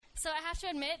So I have to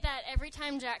admit that every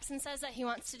time Jackson says that he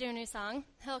wants to do a new song,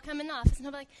 he'll come in the office and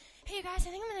he'll be like, hey, you guys,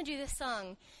 I think I'm going to do this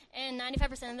song. And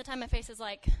 95% of the time my face is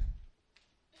like,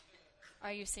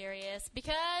 are you serious?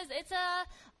 Because it's a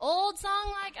old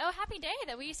song like Oh Happy Day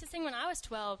that we used to sing when I was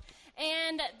 12.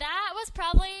 And that was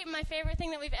probably my favorite thing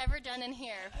that we've ever done in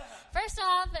here. First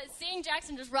off, seeing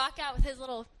Jackson just rock out with his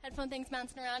little headphone things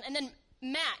bouncing around. And then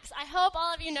Max. I hope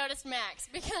all of you noticed Max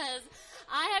because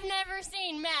I have never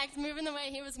seen Max moving the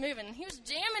way he was moving. He was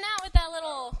jamming out with that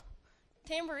little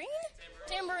tambourine?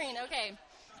 Tambourine, okay.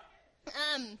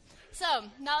 So,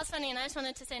 that was funny, and I just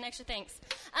wanted to say an extra thanks.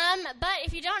 But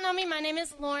if you don't know me, my name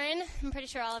is Lauren. I'm pretty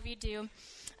sure all of you do.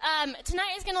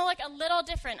 Tonight is going to look a little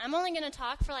different. I'm only going to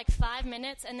talk for like 5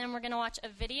 minutes, and then we're going to watch a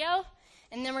video,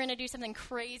 and then we're going to do something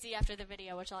crazy after the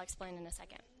video, which I'll explain in a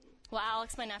second. Well, I'll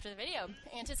explain after the video.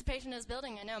 Anticipation is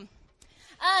building, I know.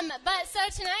 But so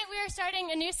tonight we are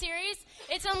starting a new series.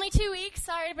 It's only 2 weeks.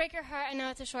 Sorry to break your heart. I know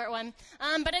it's a short one.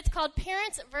 But it's called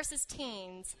Parents versus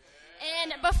Teens.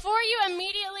 And before you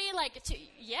immediately,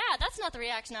 yeah, that's not the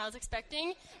reaction I was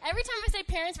expecting. Every time I say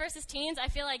parents versus teens, I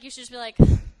feel like you should just be like,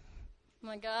 oh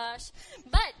my gosh.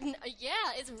 But, yeah,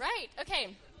 it's right.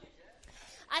 Okay.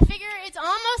 I figure it's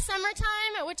almost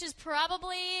summertime, which is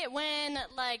probably when,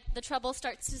 the trouble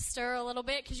starts to stir a little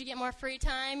bit because you get more free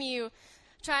time. You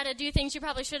try to do things you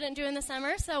probably shouldn't do in the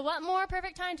summer. So what more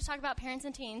perfect time to talk about parents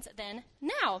and teens than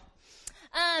now?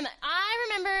 I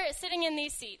remember sitting in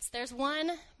these seats. There's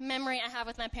one memory I have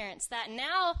with my parents that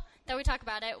now that we talk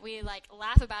about it, we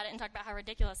laugh about it and talk about how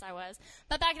ridiculous I was.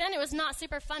 But back then it was not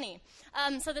super funny.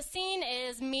 So the scene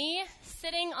is me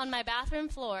sitting on my bathroom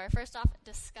floor. First off,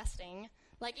 disgusting.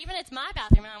 Even it's my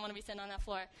bathroom and I want to be sitting on that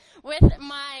floor. With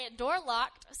my door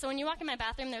locked. So when you walk in my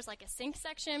bathroom, there's a sink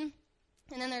section.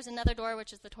 And then there's another door,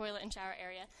 which is the toilet and shower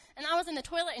area. And I was in the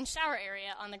toilet and shower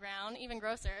area on the ground, even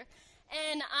grosser.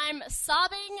 And I'm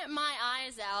sobbing my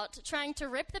eyes out, trying to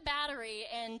rip the battery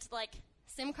and,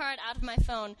 SIM card out of my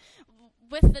phone.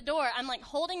 With the door, I'm,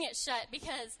 holding it shut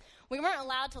because we weren't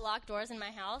allowed to lock doors in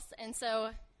my house. And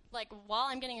so, while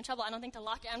I'm getting in trouble, I don't think to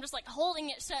lock it. I'm just, holding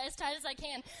it shut as tight as I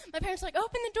can. My parents are open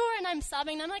the door, and I'm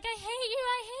sobbing. And I'm like, I hate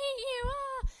you,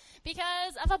 ah,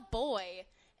 because of a boy.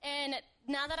 And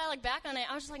now that I look back on it,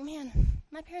 I was just like, man,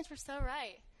 my parents were so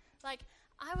right.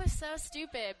 I was so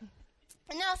stupid.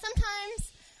 And now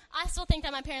sometimes I still think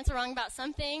that my parents are wrong about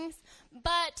some things,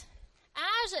 but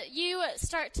as you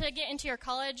start to get into your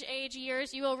college age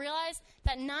years, you will realize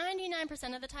that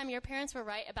 99% of the time your parents were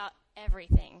right about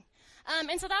everything.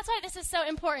 And so that's why this is so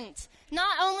important,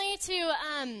 not only to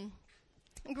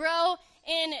grow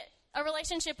in a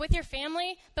relationship with your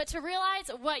family, but to realize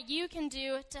what you can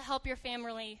do to help your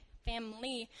family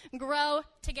grow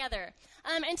together.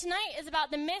 And tonight is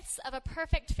about the myths of a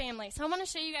perfect family. So I want to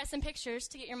show you guys some pictures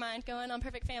to get your mind going on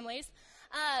perfect families.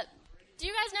 Do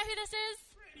you guys know who this is?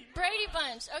 Brady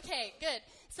Bunch. Okay, good.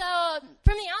 So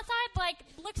from the outside,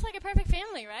 looks like a perfect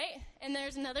family, right? And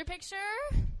there's another picture.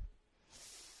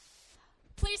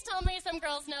 Please tell me some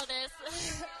girls know this.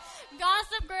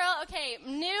 Gossip Girl. Okay,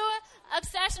 new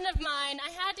obsession of mine.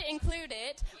 I had to include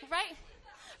it, right?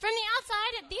 From the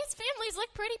outside, these families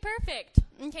look pretty perfect.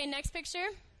 Okay, next picture.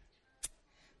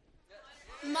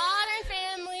 Modern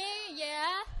Family,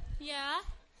 yeah.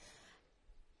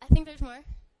 I think there's more.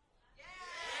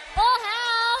 Full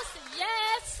House,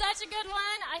 yes, such a good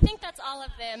one. I think that's all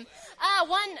of them.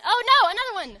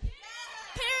 Another one.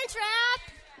 Parent Trap.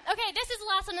 Okay, this is the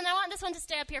last one, and I want this one to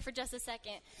stay up here for just a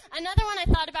second. Another one I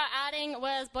thought about adding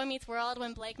was Boy Meets World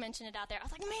when Blake mentioned it out there. I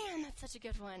was like, man, that's such a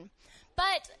good one.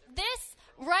 But this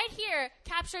right here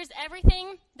captures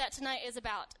everything that tonight is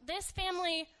about. This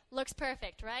family looks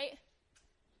perfect, right?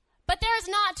 But there's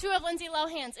not two of Lindsay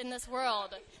Lohan's in this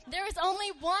world. There is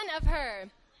only one of her.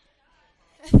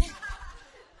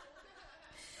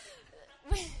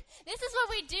 This is what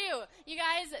we do. You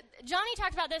guys, Johnny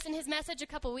talked about this in his message a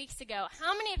couple weeks ago.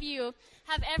 How many of you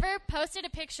have ever posted a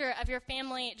picture of your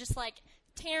family just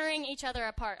tearing each other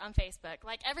apart on Facebook?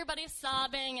 Everybody's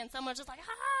sobbing and someone's just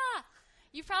ha!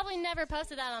 You've probably never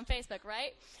posted that on Facebook,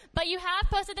 right? But you have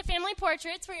posted the family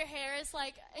portraits where your hair is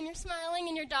and you're smiling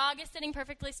and your dog is sitting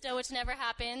perfectly still, which never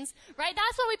happens, right?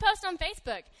 That's what we post on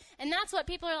Facebook. And that's what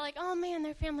people are like, oh man,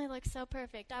 their family looks so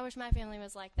perfect. I wish my family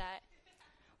was like that.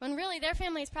 When really their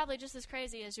family is probably just as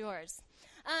crazy as yours.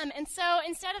 And so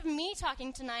instead of me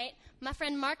talking tonight, my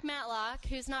friend Mark Matlock,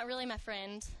 who's not really my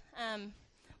friend,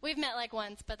 we've met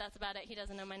once, but that's about it. He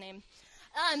doesn't know my name,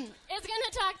 is going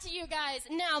to talk to you guys.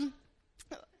 Now,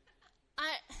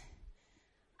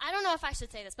 I don't know if I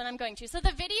should say this, but I'm going to. So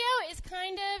the video is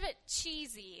kind of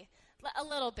cheesy, a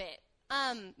little bit.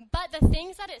 But the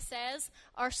things that it says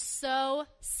are so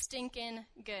stinking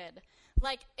good.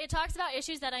 Like, it talks about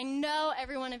issues that I know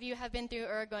every one of you have been through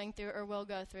or are going through or will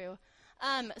go through.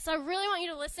 So I really want you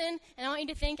to listen, and I want you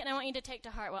to think, and I want you to take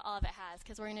to heart what all of it has,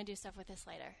 because we're going to do stuff with this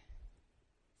later.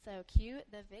 So cue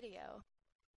the video.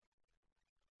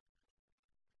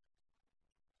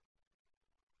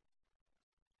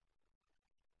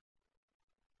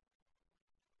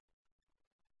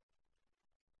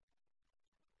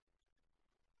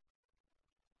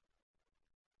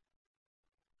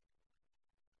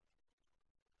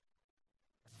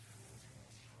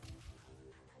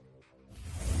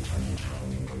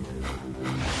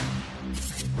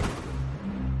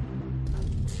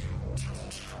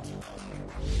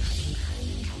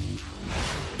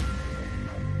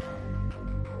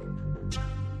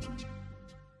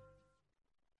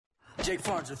 Jake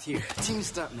Farnsworth here, team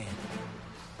stuntman.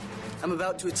 I'm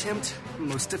about to attempt the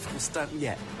most difficult stunt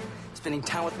yet. Spending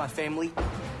time with my family,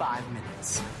 5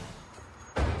 minutes.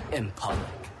 In public.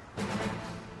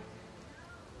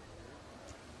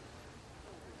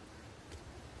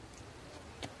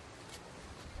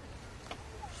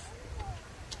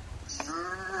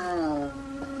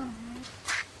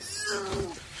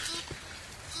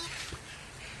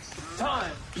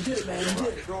 Time! You did it, man. You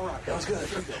did it. You're all right. That was good.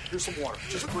 Here you go. Here's some water.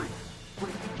 Just breathe.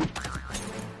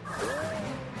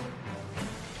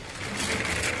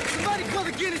 Somebody call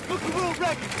the Guinness Book of World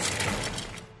Records!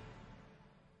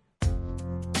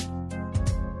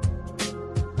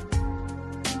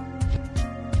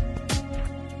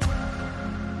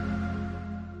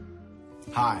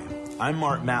 Hi, I'm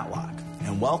Mark Matlock,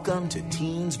 and welcome to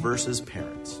Teens vs.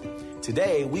 Parents.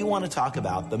 Today, we want to talk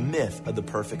about the myth of the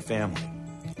perfect family.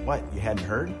 What, you hadn't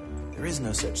heard? There is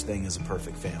no such thing as a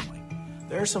perfect family.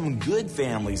 There are some good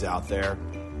families out there,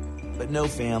 but no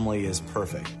family is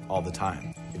perfect all the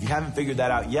time. If you haven't figured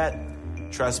that out yet,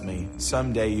 trust me,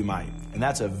 someday you might. And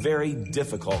that's a very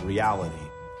difficult reality.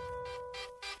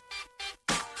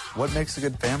 What makes a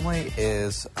good family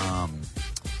is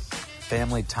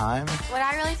family time. What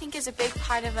I really think is a big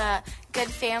part of a good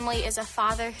family is a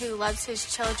father who loves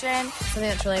his children. Something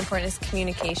that's really important is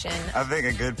communication. I think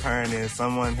a good parent is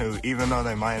someone who, even though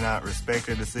they might not respect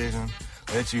your decision,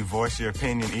 let you voice your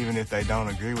opinion even if they don't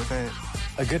agree with it.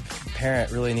 A good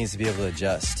parent really needs to be able to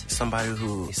adjust. Somebody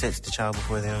who sets the child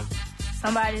before them.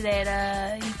 Somebody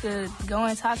that you could go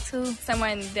and talk to.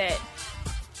 Someone that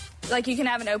you can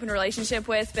have an open relationship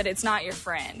with, but it's not your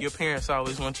friend. Your parents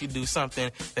always want you to do something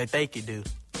that they could do. You know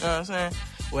what I'm saying?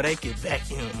 Well, they could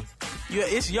vacuum.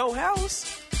 It's your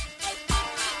house.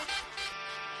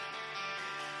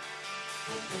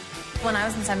 When I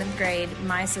was in 7th grade,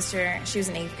 my sister, she was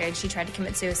in 8th grade, she tried to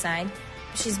commit suicide.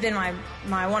 She's been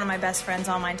one of my best friends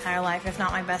all my entire life, if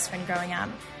not my best friend growing up.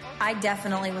 I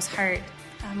definitely was hurt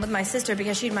with my sister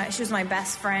because she was my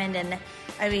best friend, and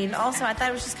also I thought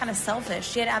it was just kind of selfish.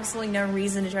 She had absolutely no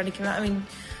reason to try to commit,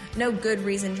 no good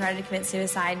reason to try to commit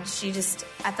suicide.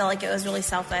 I felt like it was really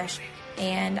selfish,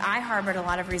 and I harbored a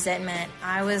lot of resentment.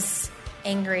 I was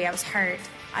angry, I was hurt.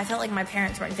 I felt like my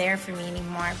parents weren't there for me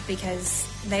anymore because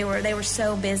they were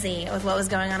so busy with what was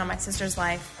going on in my sister's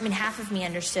life. Half of me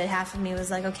understood, half of me was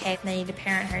like, okay, they need to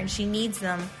parent her, and she needs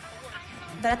them.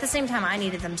 But at the same time, I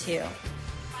needed them too.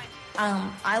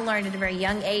 I learned at a very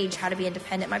young age how to be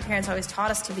independent. My parents always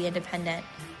taught us to be independent.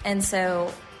 And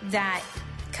so that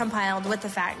compiled with the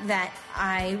fact that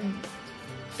I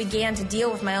began to deal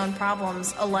with my own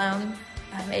problems alone.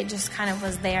 It just kind of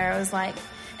was there. It was like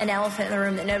an elephant in the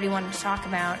room that nobody wanted to talk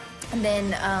about. And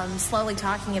then slowly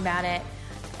talking about it,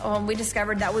 we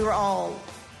discovered that we were all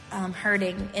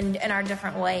hurting in our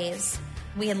different ways.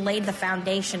 We had laid the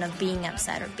foundation of being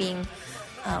upset or being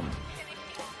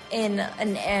in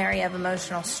an area of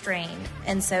emotional strain.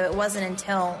 And so it wasn't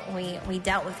until we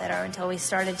dealt with it or until we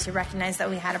started to recognize that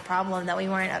we had a problem, that we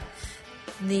weren't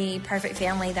the perfect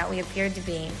family that we appeared to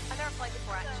be. I've never played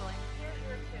before, actually.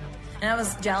 And I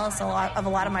was jealous of a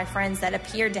lot of my friends that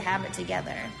appeared to have it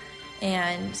together.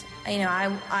 And,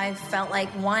 I felt like,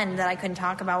 one, that I couldn't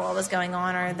talk about what was going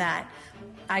on, or that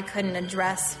I couldn't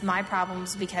address my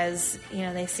problems because,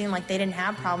 they seemed like they didn't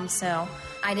have problems. So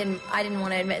I didn't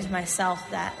want to admit to myself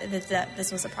that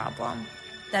this was a problem,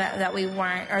 that we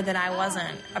weren't, or that I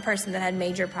wasn't a person that had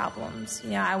major problems.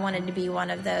 I wanted to be one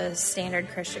of those standard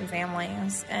Christian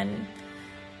families, and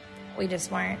we just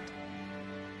weren't.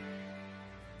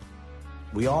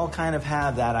 We all kind of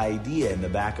have that idea in the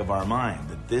back of our mind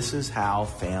that this is how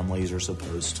families are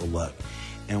supposed to look.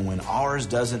 And when ours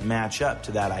doesn't match up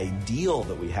to that ideal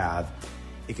that we have,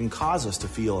 it can cause us to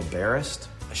feel embarrassed,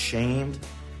 ashamed,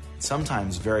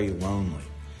 sometimes very lonely.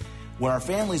 When our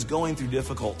family's going through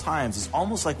difficult times, it's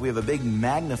almost like we have a big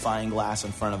magnifying glass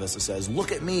in front of us that says,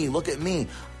 look at me,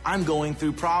 I'm going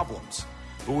through problems.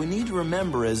 But what we need to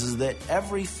remember is that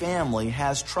every family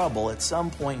has trouble at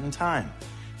some point in time.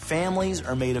 Families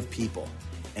are made of people,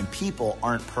 and people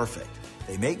aren't perfect.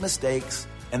 They make mistakes,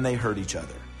 and they hurt each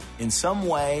other. In some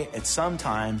way, at some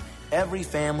time, every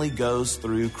family goes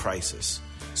through crisis.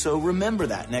 So remember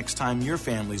that next time your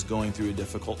family's going through a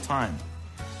difficult time.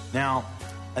 Now,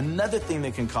 another thing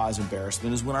that can cause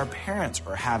embarrassment is when our parents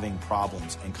are having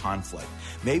problems and conflict.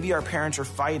 Maybe our parents are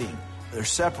fighting, they're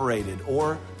separated,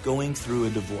 or going through a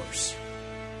divorce.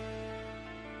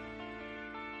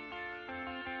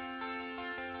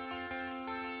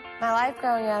 My life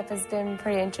growing up has been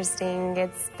pretty interesting.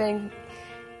 It's been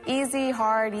easy,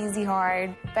 hard.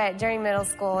 But during middle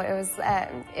school,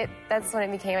 that's when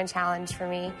it became a challenge for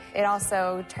me. It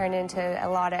also turned into a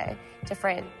lot of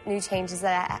different new changes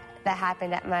that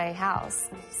happened at my house,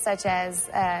 such as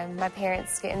my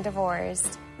parents getting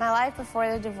divorced. My life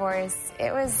before the divorce,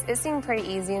 it seemed pretty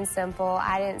easy and simple.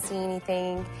 I didn't see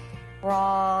anything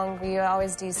wrong. We would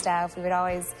always do stuff. We would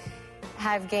always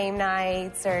have game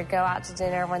nights or go out to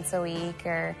dinner once a week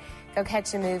or go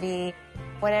catch a movie.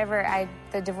 Whenever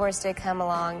the divorce did come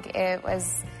along, it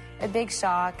was a big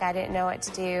shock. I didn't know what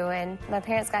to do, and my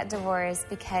parents got divorced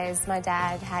because my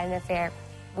dad had an affair.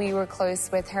 We were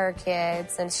close with her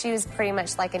kids, and she was pretty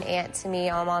much like an aunt to me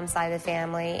on mom's side of the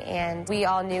family, and we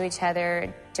all knew each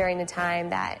other during the time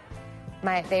that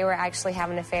they were actually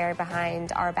having an affair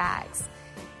behind our backs.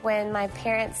 When my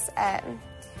parents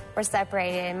were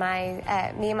separated,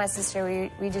 me and my sister,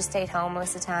 we just stayed home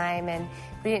most of the time, and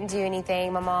we didn't do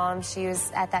anything. My mom, she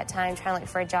was at that time trying to look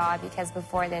for a job because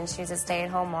before then she was a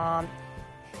stay-at-home mom.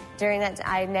 During that,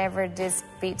 I never did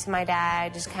speak to my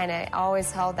dad. Just kind of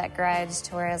always held that grudge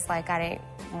to where it's like I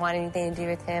didn't want anything to do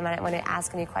with him. I didn't want to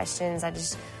ask any questions. I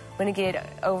just want to get it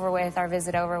over with, our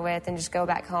visit over with, and just go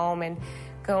back home and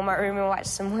go in my room and watch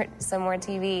some more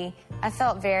TV. I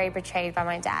felt very betrayed by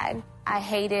my dad. I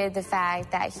hated the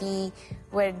fact that he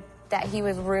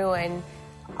would ruin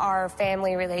our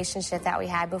family relationship that we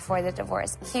had before the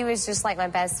divorce. He was just like my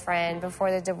best friend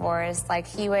before the divorce. Like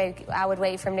I would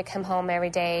wait for him to come home every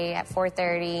day at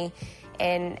 4:30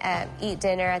 and eat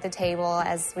dinner at the table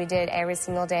as we did every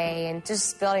single day, and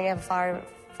just building a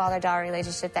father-daughter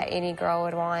relationship that any girl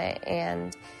would want.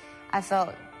 And I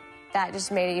felt that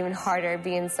just made it even harder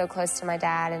being so close to my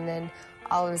dad, and then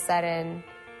all of a sudden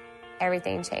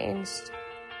everything changed.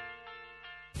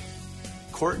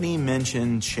 Courtney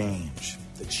mentioned change.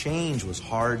 The change was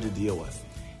hard to deal with.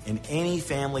 And any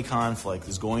family conflict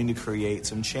is going to create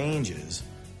some changes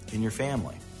in your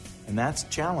family. And that's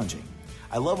challenging.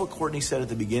 I love what Courtney said at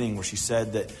the beginning, where she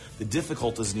said that the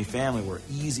difficulties in your family were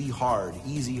easy, hard.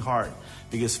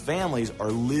 Because families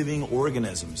are living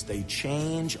organisms. They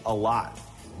change a lot.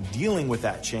 Dealing with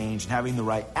that change and having the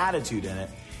right attitude in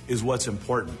it is what's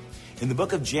important. In the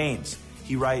book of James,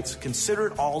 he writes, "Consider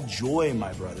it all joy,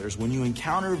 my brothers, when you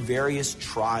encounter various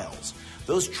trials."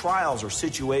 Those trials are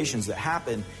situations that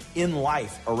happen in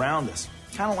life around us,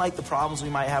 kind of like the problems we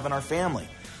might have in our family.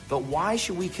 But why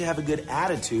should we have a good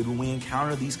attitude when we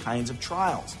encounter these kinds of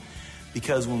trials?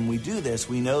 Because when we do this,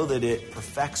 we know that it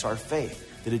perfects our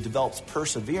faith, that it develops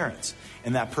perseverance.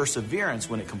 And that perseverance,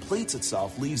 when it completes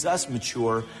itself, leaves us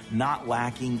mature, not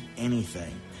lacking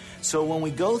anything. So when we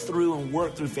go through and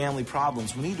work through family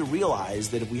problems, we need to realize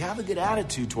that if we have a good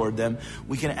attitude toward them,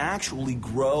 we can actually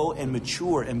grow and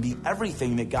mature and be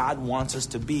everything that God wants us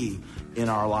to be in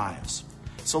our lives.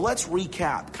 So let's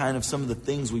recap kind of some of the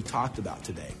things we've talked about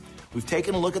today. We've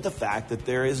taken a look at the fact that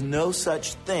there is no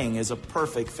such thing as a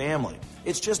perfect family.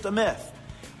 It's just a myth.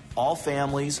 All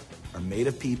families are made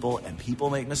of people, and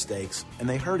people make mistakes, and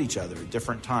they hurt each other at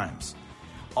different times.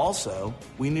 Also,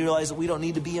 we realize that we don't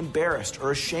need to be embarrassed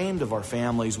or ashamed of our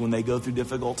families when they go through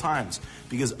difficult times,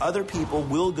 because other people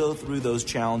will go through those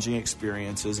challenging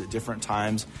experiences at different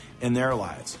times in their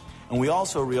lives. And we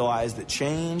also realize that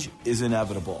change is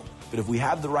inevitable. But if we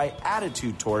have the right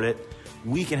attitude toward it,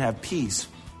 we can have peace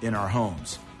in our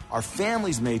homes. Our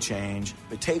families may change,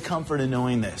 but take comfort in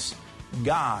knowing this: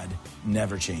 God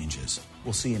never changes.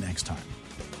 We'll see you next time.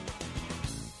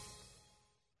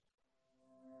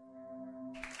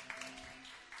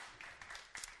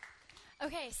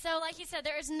 Okay, so like you said,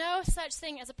 there is no such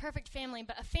thing as a perfect family,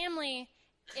 but a family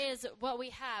is what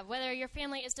we have. Whether your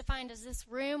family is defined as this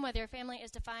room, whether your family is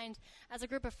defined as a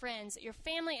group of friends, your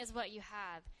family is what you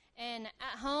have. And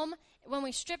at home, when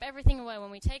we strip everything away, when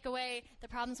we take away the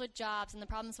problems with jobs and the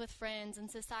problems with friends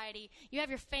and society, you have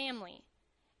your family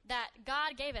that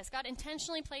God gave us. God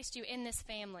intentionally placed you in this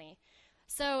family.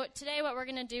 So today what we're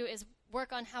going to do is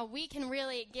work on how we can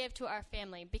really give to our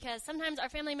family, because sometimes our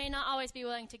family may not always be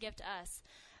willing to give to us.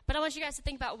 But I want you guys to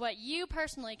think about what you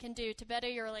personally can do to better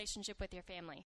your relationship with your family.